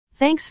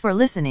Thanks for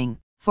listening.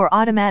 For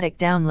automatic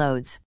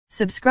downloads,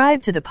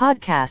 subscribe to the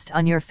podcast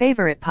on your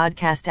favorite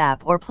podcast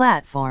app or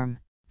platform.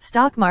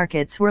 Stock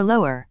markets were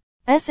lower.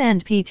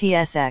 S&P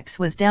TSX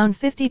was down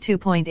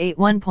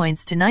 52.81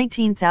 points to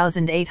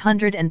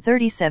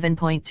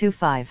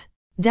 19,837.25.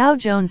 Dow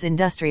Jones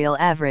Industrial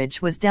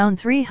Average was down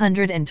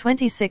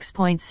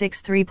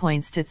 326.63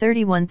 points to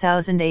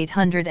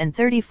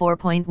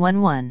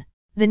 31,834.11.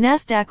 The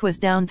Nasdaq was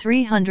down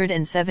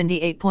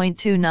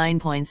 378.29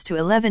 points to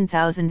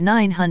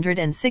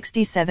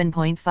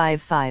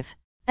 11,967.55.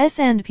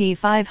 S&P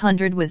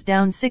 500 was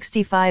down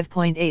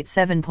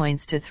 65.87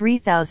 points to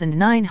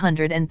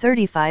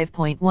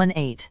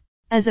 3,935.18.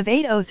 As of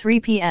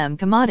 8:03 p.m.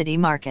 commodity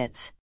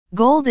markets.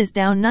 Gold is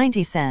down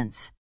 90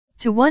 cents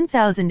to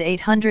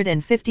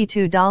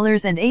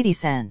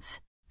 $1,852.80.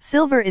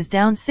 Silver is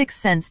down 6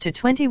 cents to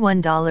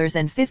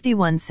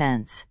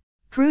 $21.51.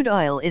 Crude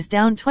oil is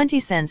down 20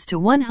 cents to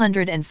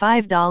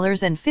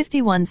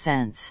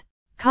 $105.51.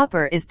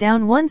 Copper is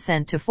down 1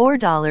 cent to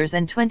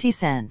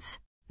 $4.20.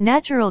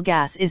 Natural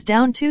gas is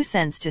down 2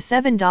 cents to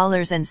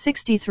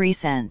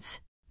 $7.63.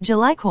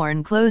 July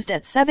corn closed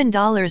at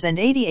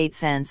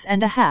 $7.88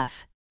 and a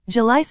half.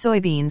 July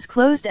soybeans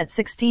closed at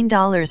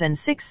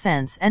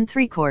 $16.06 and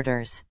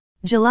 3/4.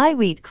 July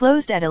wheat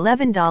closed at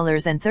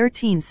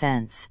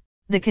 $11.13.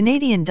 The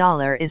Canadian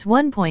dollar is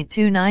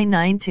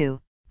 1.2992.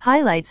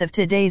 Highlights of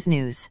today's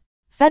news.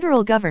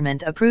 Federal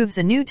government approves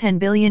a new $10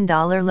 billion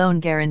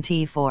loan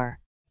guarantee for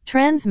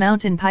Trans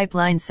Mountain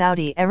Pipeline.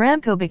 Saudi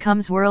Aramco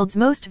becomes world's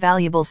most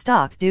valuable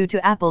stock due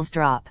to Apple's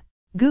drop.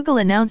 Google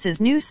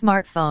announces new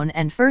smartphone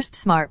and first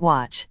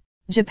smartwatch.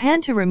 Japan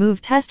to remove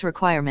test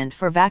requirement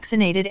for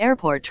vaccinated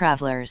airport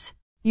travelers.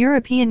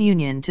 European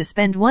Union to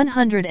spend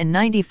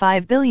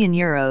 €195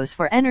 billion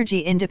for energy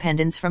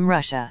independence from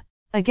Russia.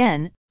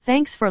 Again,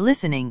 thanks for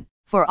listening.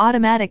 For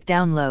automatic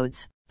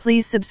downloads,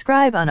 please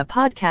subscribe on a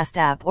podcast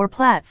app or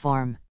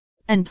platform.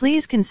 And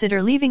please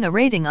consider leaving a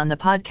rating on the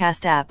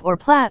podcast app or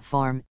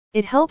platform.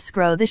 It helps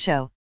grow the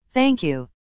show. Thank you.